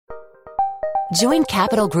Join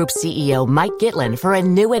Capital Group CEO Mike Gitlin for a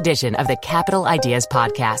new edition of the Capital Ideas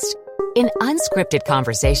Podcast. In unscripted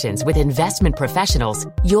conversations with investment professionals,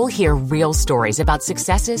 you'll hear real stories about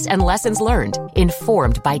successes and lessons learned,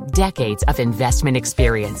 informed by decades of investment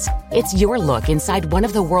experience. It's your look inside one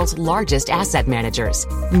of the world's largest asset managers.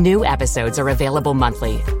 New episodes are available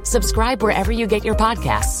monthly. Subscribe wherever you get your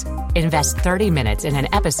podcasts. Invest 30 minutes in an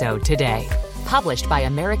episode today. Published by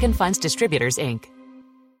American Funds Distributors, Inc.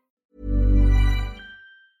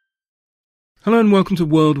 Hello and welcome to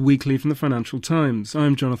World Weekly from the Financial Times.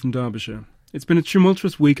 I'm Jonathan Derbyshire. It's been a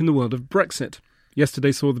tumultuous week in the world of Brexit.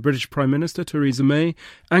 Yesterday saw the British Prime Minister, Theresa May,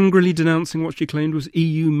 angrily denouncing what she claimed was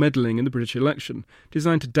EU meddling in the British election,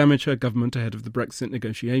 designed to damage her government ahead of the Brexit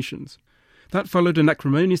negotiations. That followed an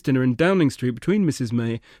acrimonious dinner in Downing Street between Mrs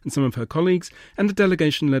May and some of her colleagues, and a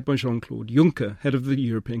delegation led by Jean-Claude Juncker, head of the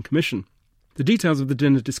European Commission. The details of the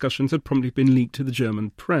dinner discussions had promptly been leaked to the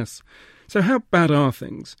German press. So how bad are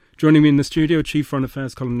things? Joining me in the studio, Chief Foreign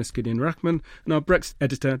Affairs columnist Gideon Rachman and our Brexit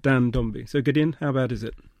editor Dan Dombey. So Gideon, how bad is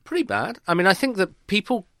it? Pretty bad. I mean, I think that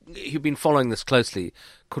people who've been following this closely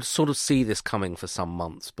could sort of see this coming for some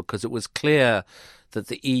months, because it was clear that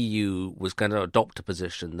the EU was going to adopt a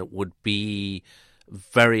position that would be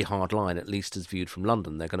very hard line, at least as viewed from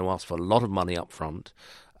London. They're going to ask for a lot of money up front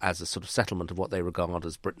as a sort of settlement of what they regard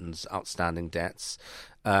as Britain's outstanding debts.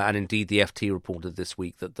 And indeed, the FT reported this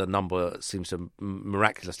week that the number seems to have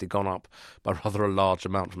miraculously gone up by rather a large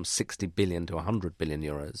amount, from 60 billion to 100 billion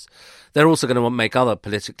euros. They're also going to make other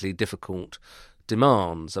politically difficult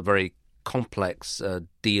demands, a very complex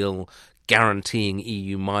deal guaranteeing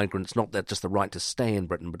EU migrants not that just the right to stay in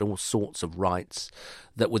Britain, but all sorts of rights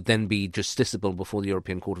that would then be justiciable before the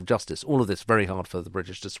European Court of Justice. All of this very hard for the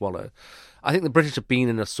British to swallow. I think the British have been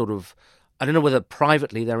in a sort of, I don't know whether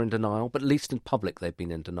privately they're in denial, but at least in public they've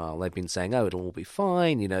been in denial. They've been saying, oh, it'll all be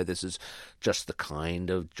fine, this is just the kind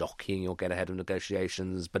of jockeying you'll get ahead of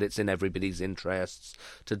negotiations, but it's in everybody's interests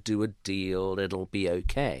to do a deal, it'll be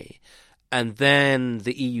okay. And then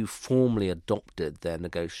the EU formally adopted their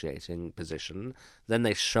negotiating position. Then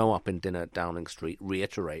they show up in dinner at Downing Street,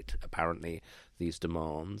 reiterate, apparently, these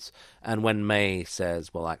demands. And when May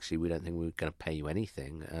says, well, actually, we don't think we're going to pay you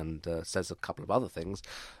anything, and says a couple of other things,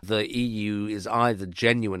 the EU is either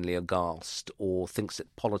genuinely aghast or thinks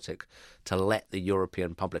it politic to let the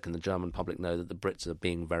European public and the German public know that the Brits are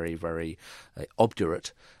being very, very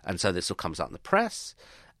obdurate. And so this all comes out in the press.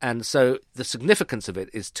 And so the significance of it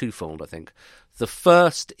is twofold, I think. The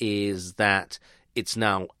first is that it's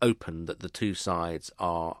now open that the two sides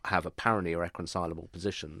have apparently irreconcilable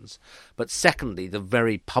positions. But secondly, the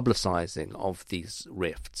very publicising of these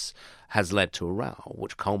rifts has led to a row,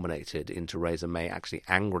 which culminated in Theresa May actually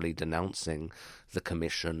angrily denouncing the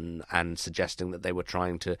Commission and suggesting that they were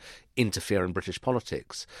trying to interfere in British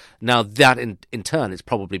politics. Now, that in turn is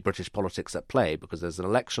probably British politics at play, because there's an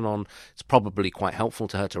election on. It's probably quite helpful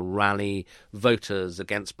to her to rally voters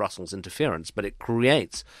against Brussels interference, but it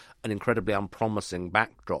creates an incredibly unpromising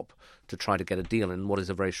backdrop to try to get a deal in what is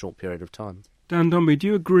a very short period of time. Dan Dombey, do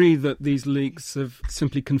you agree that these leaks have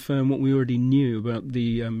simply confirmed what we already knew about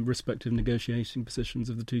the respective negotiating positions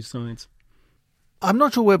of the two sides? I'm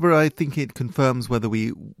not sure whether I think it confirms what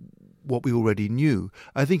we already knew.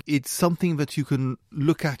 I think it's something that you can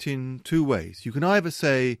look at in two ways. You can either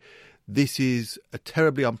say this is a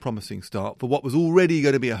terribly unpromising start for what was already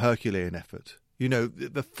going to be a Herculean effort.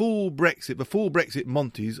 The full Brexit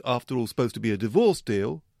Monty's, after all, supposed to be a divorce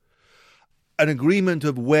deal, an agreement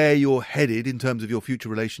of where you're headed in terms of your future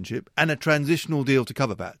relationship, and a transitional deal to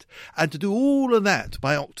cover that. And to do all of that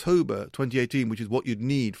by October 2018, which is what you'd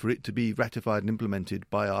need for it to be ratified and implemented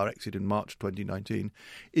by our exit in March 2019,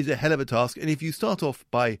 is a hell of a task. And if you start off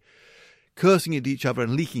by cursing at each other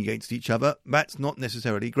and leaking against each other, that's not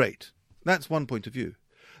necessarily great. That's one point of view.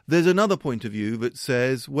 There's another point of view that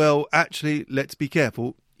says, well, actually, let's be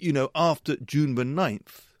careful. After June the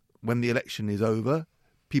 9th, when the election is over,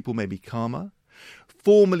 people may be calmer.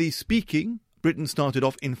 Formally speaking, Britain started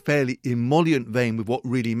off in fairly emollient vein with what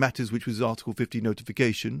really matters, which was Article 50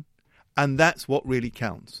 notification, and that's what really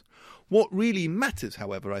counts. What really matters,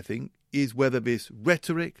 however, I think, is whether this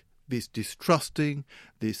rhetoric, this distrusting,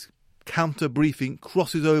 this counter-briefing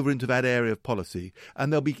crosses over into that area of policy,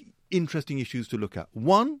 and there'll be interesting issues to look at.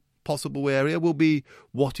 One possible area will be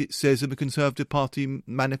what it says in the Conservative Party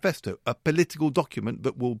manifesto, a political document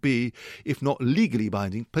that will be, if not legally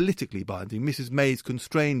binding, politically binding. Mrs May's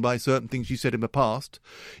constrained by certain things she said in the past,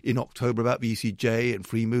 in October about the ECJ and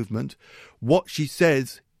free movement. What she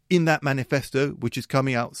says in that manifesto, which is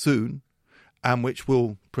coming out soon, and which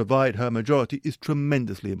will provide her majority, is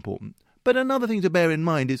tremendously important. But another thing to bear in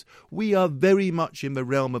mind is we are very much in the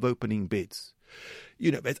realm of opening bids.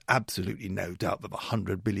 There's absolutely no doubt that the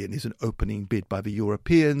 100 billion is an opening bid by the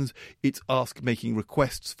Europeans. It's making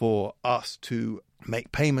requests for us to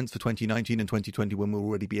make payments for 2019 and 2020 when we'll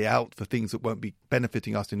already be out for things that won't be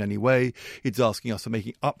benefiting us in any way. It's asking us for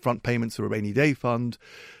making upfront payments for a rainy day fund.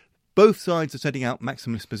 Both sides are setting out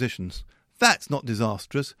maximalist positions. That's not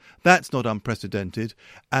disastrous. That's not unprecedented.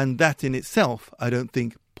 And that in itself, I don't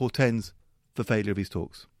think, portends the failure of these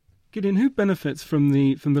talks. Gideon, who benefits from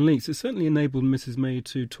the leaks? It certainly enabled Mrs May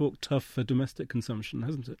to talk tough for domestic consumption,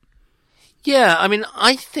 hasn't it? Yeah, I mean,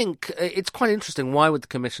 I think it's quite interesting. Why would the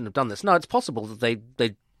Commission have done this? No, it's possible that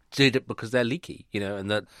they did it because they're leaky, and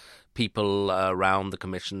that people around the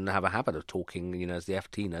Commission have a habit of talking, as the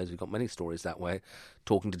FT knows, we've got many stories that way,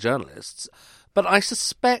 talking to journalists. But I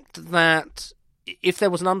suspect that if there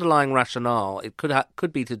was an underlying rationale, it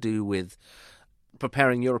could be to do with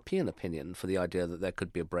preparing European opinion for the idea that there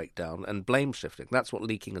could be a breakdown and blame shifting. That's what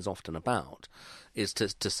leaking is often about, is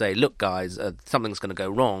to say, look, guys, something's going to go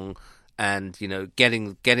wrong, and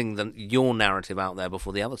getting your narrative out there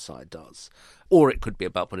before the other side does. Or it could be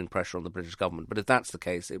about putting pressure on the British government. But if that's the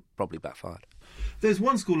case, it probably backfired. There's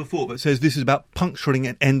one school of thought that says this is about puncturing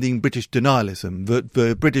and ending British denialism, that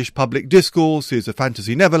the British public discourse is a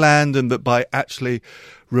fantasy neverland, and that by actually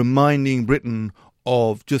reminding Britain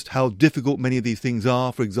of just how difficult many of these things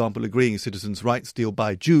are, for example, agreeing a citizens' rights deal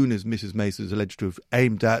by June, as Mrs May is alleged to have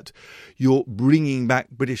aimed at, you're bringing back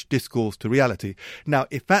British discourse to reality. Now,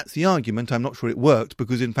 if that's the argument, I'm not sure it worked,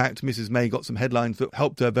 because in fact Mrs May got some headlines that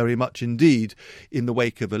helped her very much indeed in the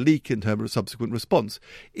wake of a leak in terms of subsequent response.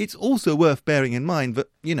 It's also worth bearing in mind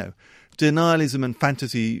that, denialism and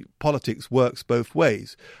fantasy politics works both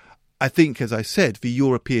ways. I think, as I said, the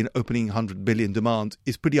European opening 100 billion demand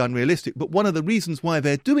is pretty unrealistic. But one of the reasons why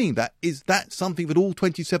they're doing that is that's something that all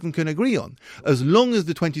 27 can agree on. As long as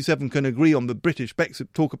the 27 can agree on the British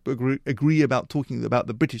Brexit, agree about talking about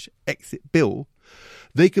the British exit bill,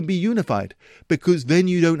 they can be unified, because then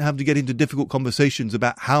you don't have to get into difficult conversations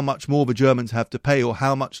about how much more the Germans have to pay or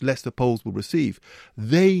how much less the Poles will receive.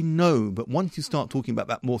 They know that once you start talking about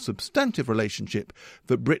that more substantive relationship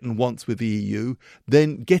that Britain wants with the EU,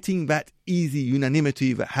 then getting that easy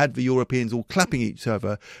unanimity that had the Europeans all clapping each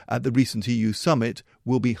other at the recent EU summit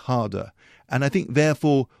will be harder. And I think,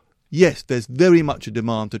 therefore, yes, there's very much a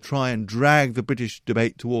demand to try and drag the British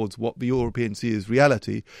debate towards what the Europeans see as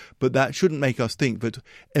reality, but that shouldn't make us think that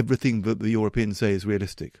everything that the Europeans say is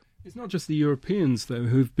realistic. It's not just the Europeans, though,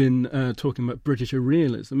 who've been talking about British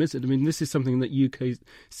irrealism, is it? I mean, this is something that UK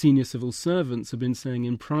senior civil servants have been saying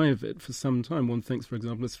in private for some time. One thinks, for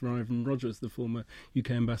example, of Sir Ivan Rogers, the former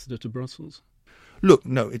UK ambassador to Brussels. Look,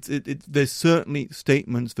 no, there's certainly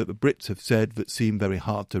statements that the Brits have said that seem very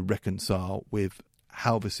hard to reconcile with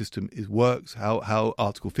how the system works, how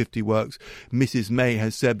Article 50 works. Mrs May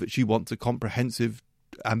has said that she wants a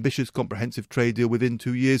ambitious comprehensive trade deal within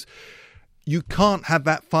 2 years. You can't have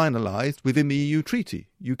that finalised within the EU treaty.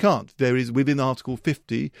 You can't. There is, within Article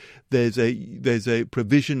 50, there's a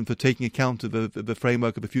provision for taking account of the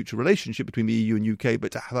framework of the future relationship between the EU and UK,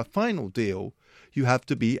 but to have a final deal, you have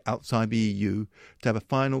to be outside the EU to have a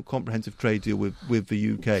final comprehensive trade deal with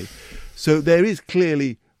the UK. So there is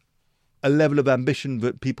clearly a level of ambition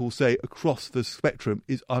that people say across the spectrum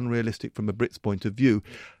is unrealistic from a Brit's point of view.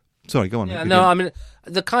 Sorry, go on. Yeah, no, I mean,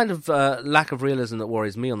 the kind of lack of realism that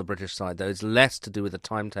worries me on the British side, though, is less to do with the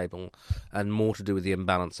timetable and more to do with the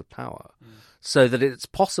imbalance of power. So that it's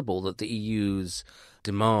possible that the EU's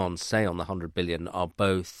demands, say, on the 100 billion are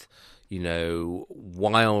both,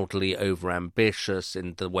 wildly overambitious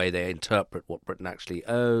in the way they interpret what Britain actually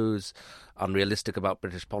owes, unrealistic about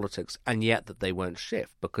British politics, and yet that they won't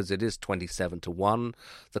shift because it is 27-1.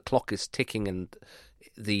 The clock is ticking, and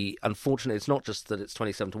unfortunately, it's not just that it's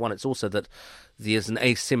 27-1, it's also that there's an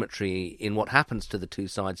asymmetry in what happens to the two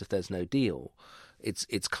sides if there's no deal.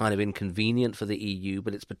 It's kind of inconvenient for the EU,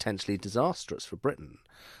 but it's potentially disastrous for Britain.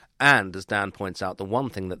 And, as Dan points out, the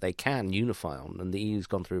one thing that they can unify on, and the EU's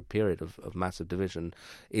gone through a period of massive division,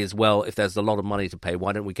 is, well, if there's a lot of money to pay,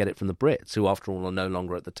 why don't we get it from the Brits, who, after all, are no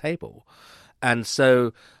longer at the table? And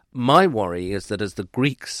so my worry is that, as the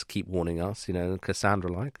Greeks keep warning us,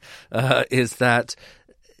 Cassandra-like, is that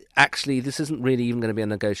actually this isn't really even going to be a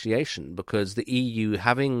negotiation, because the EU,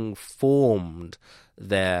 having formed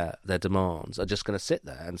their demands, are just going to sit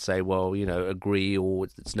there and say, well, agree or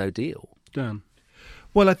it's no deal. Dan?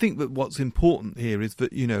 Well, I think that what's important here is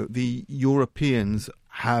that, the Europeans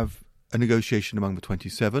have a negotiation among the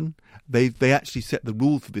 27. They actually set the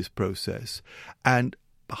rules for this process. And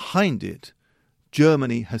behind it,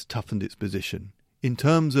 Germany has toughened its position. in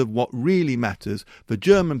terms of what really matters, the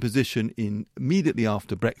German position immediately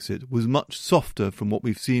after Brexit was much softer from what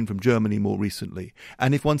we've seen from Germany more recently.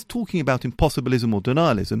 And if one's talking about impossibilism or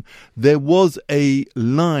denialism, there was a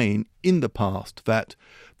line in the past that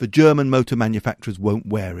the German motor manufacturers won't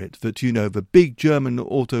wear it, that, the big German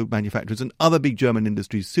auto manufacturers and other big German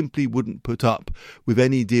industries simply wouldn't put up with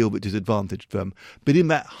any deal that disadvantaged them. But in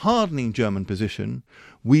that hardening German position,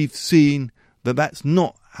 we've seen that that's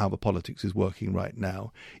not how the politics is working right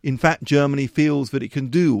now. In fact, Germany feels that it can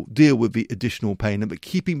deal with the additional pain, and that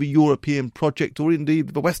keeping the European project, or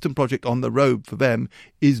indeed the Western project, on the road for them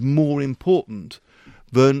is more important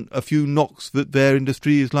than a few knocks that their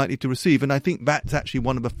industry is likely to receive. And I think that's actually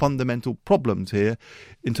one of the fundamental problems here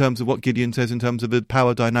in terms of what Gideon says in terms of the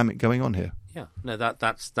power dynamic going on here. Yeah, no,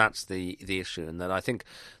 that's the issue, and that I think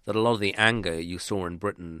that a lot of the anger you saw in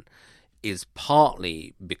Britain is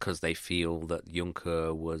partly because they feel that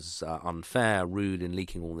Juncker was unfair, rude in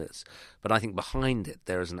leaking all this. But I think behind it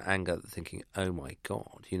there is an anger thinking, oh my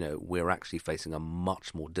God, we're actually facing a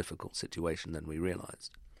much more difficult situation than we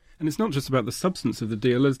realised. And it's not just about the substance of the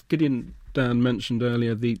deal. As Gideon Dan mentioned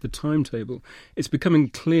earlier, the timetable, it's becoming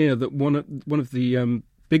clear that one of the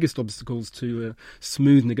biggest obstacles to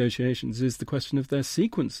smooth negotiations is the question of their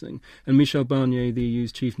sequencing. And Michel Barnier, the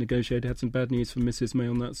EU's chief negotiator, had some bad news from Mrs May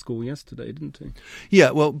on that score yesterday, didn't he?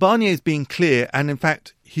 Yeah, well, Barnier's being clear, and in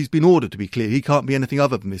fact, he's been ordered to be clear. He can't be anything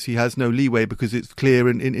other than this. He has no leeway because it's clear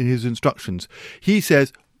in his instructions. He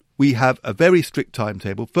says, we have a very strict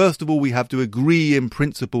timetable. First of all, we have to agree in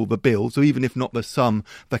principle the bill, so even if not the sum,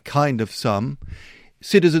 the kind of sum.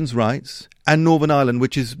 Citizens' rights, and Northern Ireland,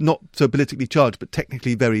 which is not so politically charged but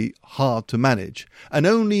technically very hard to manage. And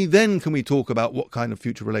only then can we talk about what kind of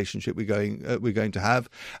future relationship we're going to have,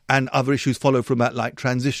 and other issues follow from that, like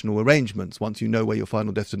transitional arrangements, once you know where your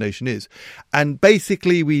final destination is. And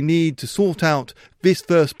basically we need to sort out this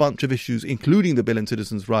first bunch of issues, including the bill and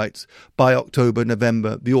citizens' rights, by October,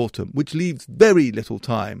 November, the autumn, which leaves very little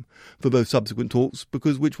time for those subsequent talks,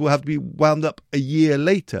 which will have to be wound up a year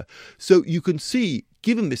later. So you can see,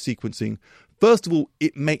 given this sequencing, first of all,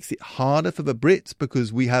 it makes it harder for the Brits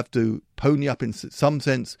because we have to pony up in some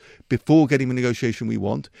sense before getting the negotiation we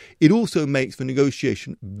want. It also makes the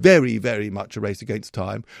negotiation very, very much a race against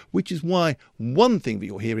time, which is why one thing that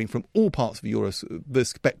you're hearing from all parts of the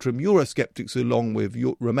spectrum, Eurosceptics along with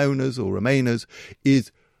Ramonas or Remainers,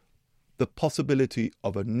 is the possibility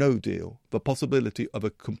of a no deal, the possibility of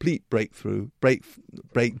a complete breakdown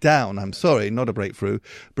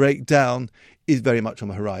is very much on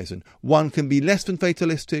the horizon. One can be less than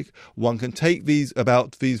fatalistic, one can take these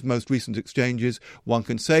most recent exchanges, one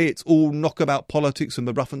can say it's all knockabout politics and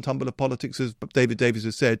the rough and tumble of politics, as David Davies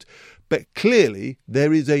has said, but clearly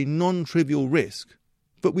there is a non-trivial risk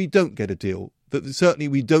that we don't get a deal, that certainly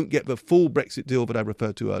we don't get the full Brexit deal that I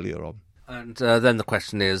referred to earlier on. And then the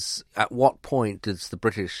question is, at what point does the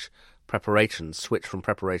British preparations switch from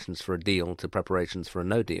preparations for a deal to preparations for a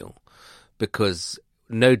no deal? Because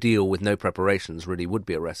no deal with no preparations really would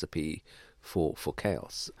be a recipe for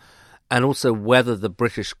chaos. And also whether the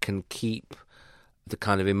British can keep the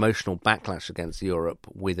kind of emotional backlash against Europe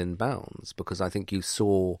within bounds, because I think you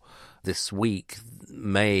saw this week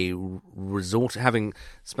May resort, having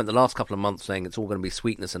spent the last couple of months saying it's all going to be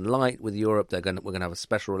sweetness and light with Europe, we're going to have a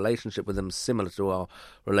special relationship with them similar to our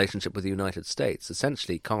relationship with the United States,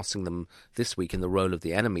 essentially casting them this week in the role of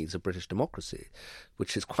the enemies of British democracy,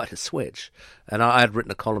 which is quite a switch. And I had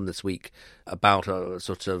written a column this week about a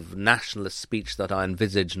sort of nationalist speech that I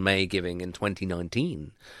envisaged May giving in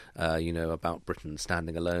 2019, about Britain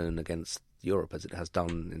standing alone against Europe as it has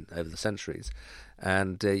done over the centuries.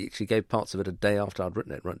 And she gave parts of it a day after I'd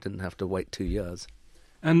written it, right? Didn't have to wait 2 years.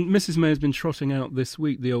 And Mrs May has been trotting out this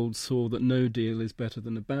week the old saw that no deal is better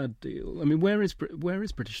than a bad deal. I mean, where is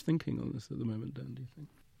British thinking on this at the moment, Dan, do you think?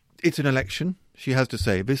 It's an election, she has to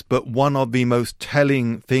say this, but one of the most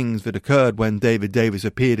telling things that occurred when David Davis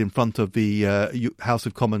appeared in front of the House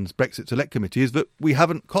of Commons Brexit Select Committee is that we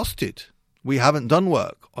haven't costed. We haven't done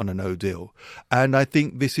work on a no deal. And I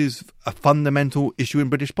think this is a fundamental issue in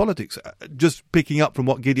British politics. Just picking up from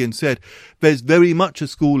what Gideon said, there's very much a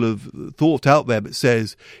school of thought out there that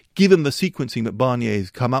says, given the sequencing that Barnier has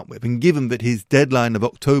come up with, and given that his deadline of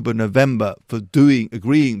October, November for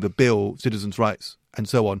agreeing the bill, citizens' rights, and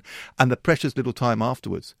so on, and the precious little time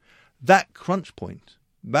afterwards, that crunch point,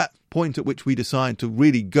 that point at which we decide to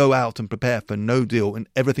really go out and prepare for no deal and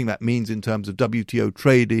everything that means in terms of WTO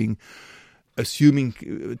trading,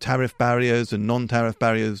 assuming tariff barriers and non-tariff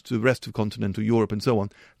barriers to the rest of continental Europe and so on,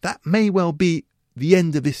 that may well be the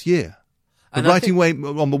end of this year. The writing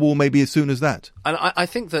on the wall may be as soon as that. And I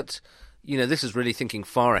think that this is really thinking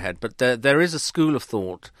far ahead, but there is a school of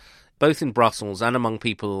thought, both in Brussels and among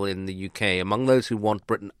people in the UK, among those who want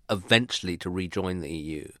Britain eventually to rejoin the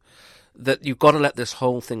EU, that you've got to let this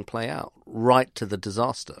whole thing play out right to the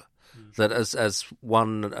disaster. That as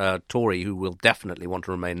one Tory who will definitely want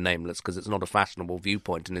to remain nameless because it's not a fashionable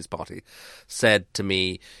viewpoint in his party, said to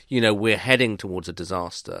me, we're heading towards a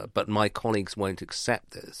disaster, but my colleagues won't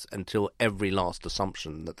accept this until every last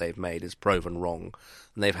assumption that they've made is proven wrong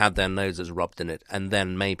and they've had their noses rubbed in it, and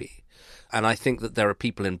then maybe. And I think that there are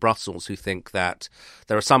people in Brussels who think that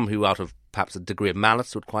there are some who, out of perhaps a degree of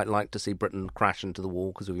malice, would quite like to see Britain crash into the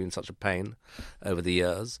wall because we've been such a pain over the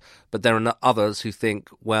years. But there are others who think,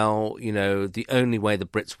 well, the only way the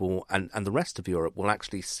Brits will, and the rest of Europe, will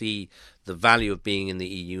actually see the value of being in the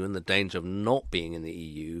EU and the danger of not being in the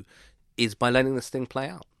EU is by letting this thing play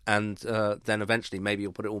out. And then eventually maybe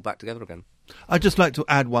you'll put it all back together again. I'd just like to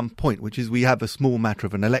add one point, which is we have a small matter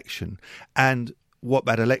of an election. And what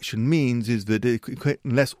that election means is that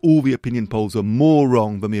unless all the opinion polls are more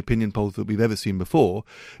wrong than the opinion polls that we've ever seen before,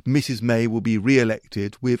 Mrs May will be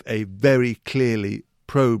re-elected with a very clearly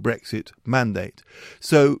pro-Brexit mandate.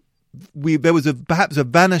 So there was perhaps a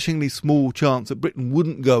vanishingly small chance that Britain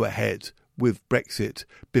wouldn't go ahead with Brexit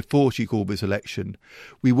before she called this election.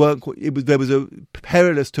 There was a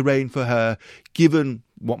perilous terrain for her, given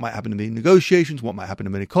what might happen in the negotiations, what might happen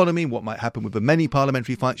in the economy, what might happen with the many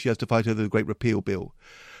parliamentary fights she has to fight over the Great Repeal Bill.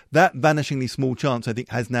 That vanishingly small chance, I think,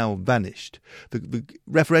 has now vanished. The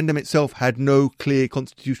referendum itself had no clear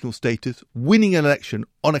constitutional status. Winning an election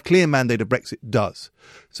on a clear mandate of Brexit does.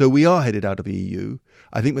 So we are headed out of the EU.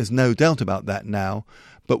 I think there's no doubt about that now.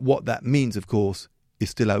 But what that means, of course, is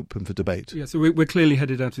still open for debate. Yeah, so we're clearly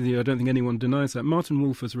headed out of the EU. I don't think anyone denies that. Martin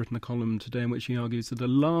Wolf has written a column today in which he argues that a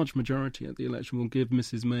large majority at the election will give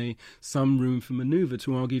Mrs May some room for manoeuvre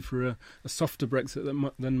to argue for a softer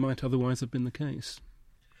Brexit than might otherwise have been the case.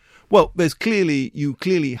 Well, you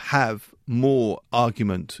clearly have more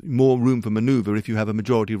argument, more room for manoeuvre if you have a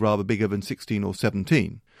majority rather bigger than 16 or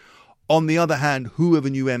 17. On the other hand, who are the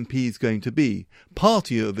new MPs going to be?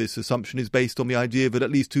 Part of this assumption is based on the idea that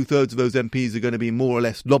at least 2/3 of those MPs are going to be more or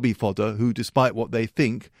less lobby fodder who, despite what they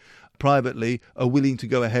think privately, are willing to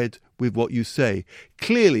go ahead with what you say.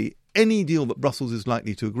 Clearly, any deal that Brussels is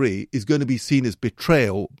likely to agree is going to be seen as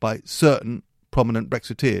betrayal by certain prominent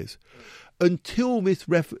Brexiteers. Until this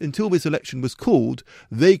election was called,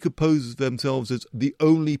 they could pose themselves as the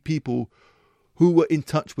only people who were in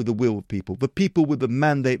touch with the will of people, the people with the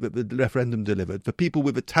mandate that the referendum delivered, the people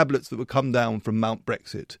with the tablets that would come down from Mount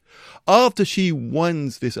Brexit. After she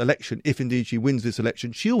wins this election, if indeed she wins this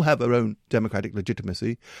election, she'll have her own democratic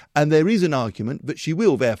legitimacy, and there is an argument that she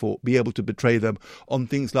will therefore be able to betray them on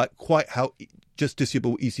things like quite how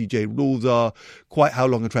justiciable ECJ rules are, quite how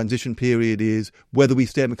long a transition period is, whether we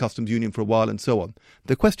stay in the customs union for a while, and so on.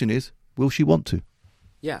 The question is, will she want to?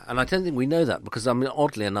 Yeah, and I don't think we know that because,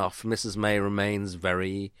 oddly enough, Mrs May remains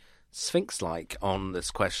very Sphinx-like on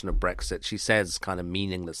this question of Brexit. She says kind of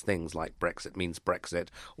meaningless things like Brexit means Brexit,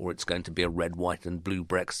 or it's going to be a red, white and blue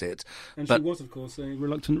Brexit. And she was, of course, a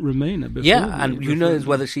reluctant Remainer before. Yeah, and who knows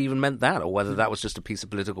whether she even meant that or whether that was just a piece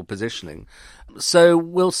of political positioning. So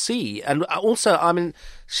we'll see. And also,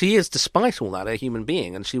 she is, despite all that, a human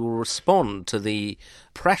being, and she will respond to the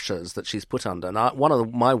pressures that she's put under. And one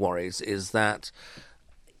of my worries is that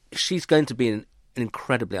she's going to be in an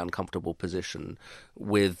incredibly uncomfortable position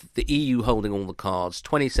with the EU holding all the cards,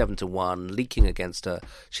 27-1, leaking against her.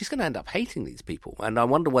 She's going to end up hating these people. And I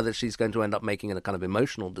wonder whether she's going to end up making a kind of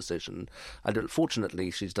emotional decision.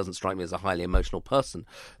 Fortunately, she doesn't strike me as a highly emotional person.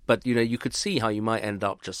 But, you could see how you might end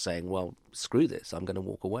up just saying, well, screw this, I'm going to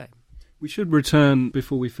walk away. We should return,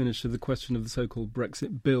 before we finish, to the question of the so-called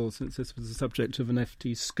Brexit bill, since this was the subject of an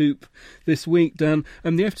FT scoop this week, Dan.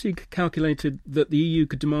 The FT calculated that the EU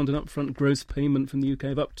could demand an upfront gross payment from the UK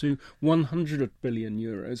of up to €100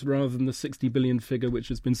 billion, rather than the 60 billion figure which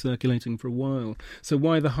has been circulating for a while. So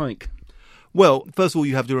why the hike? Well, first of all,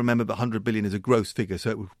 you have to remember that 100 billion is a gross figure, so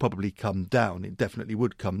it would probably come down. It definitely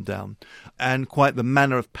would come down. And quite the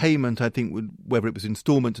manner of payment, I think, whether it was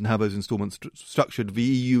instalment and how those instalments structured, the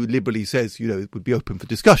EU liberally says, it would be open for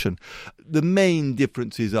discussion. The main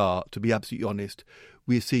differences are, to be absolutely honest,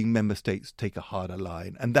 we're seeing member states take a harder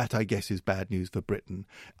line. And that, I guess, is bad news for Britain.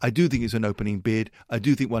 I do think it's an opening bid. I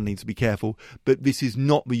do think one needs to be careful. But this is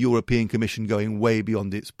not the European Commission going way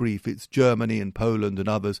beyond its brief. It's Germany and Poland and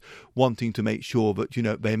others wanting to make sure that,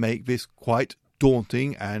 they make this quite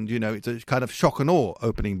daunting and, it's a kind of shock and awe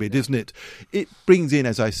opening bid, isn't it? It brings in,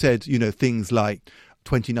 as I said, things like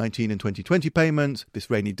 2019 and 2020 payments, this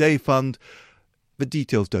rainy day fund. The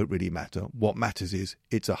details don't really matter. What matters is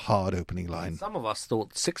it's a hard opening line. Some of us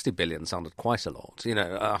thought 60 billion sounded quite a lot.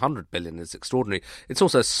 100 billion is extraordinary. It's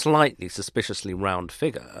also a slightly suspiciously round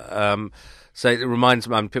figure. So it reminds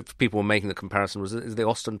me, people were making the comparison, was the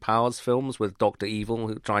Austin Powers films with Dr. Evil,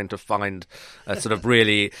 who trying to find a sort of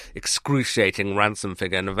really excruciating ransom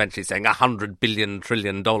figure and eventually saying $100 billion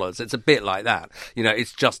trillion. It's a bit like that.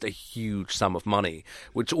 It's just a huge sum of money,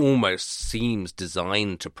 which almost seems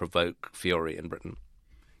designed to provoke fury in Britain.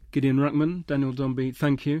 Gideon Ruckman, Daniel Dombey,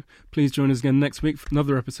 thank you. Please join us again next week for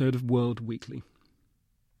another episode of World Weekly.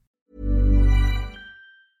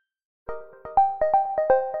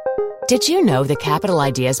 Did you know the Capital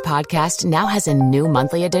Ideas podcast now has a new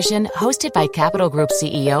monthly edition hosted by Capital Group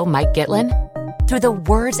CEO Mike Gitlin? Through the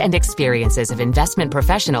words and experiences of investment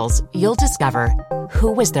professionals, you'll discover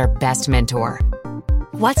who was their best mentor,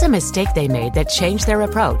 what's a mistake they made that changed their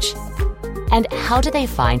approach, and how do they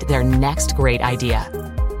find their next great idea.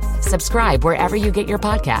 Subscribe wherever you get your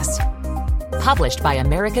podcasts. Published by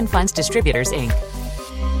American Funds Distributors, Inc.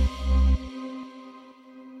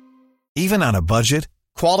 Even on a budget,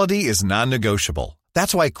 quality is non-negotiable.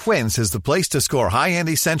 That's why Quince is the place to score high-end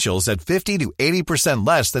essentials at 50 to 80%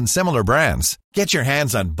 less than similar brands. Get your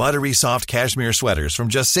hands on buttery soft cashmere sweaters from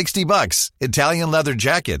just $60, Italian leather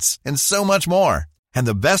jackets, and so much more. And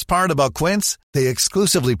the best part about Quince, they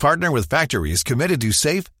exclusively partner with factories committed to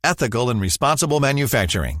safe, ethical, and responsible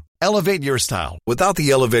manufacturing. Elevate your style without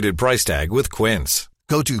the elevated price tag with Quince.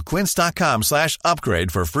 Go to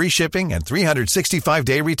quince.com/upgrade for free shipping and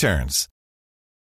 365-day returns.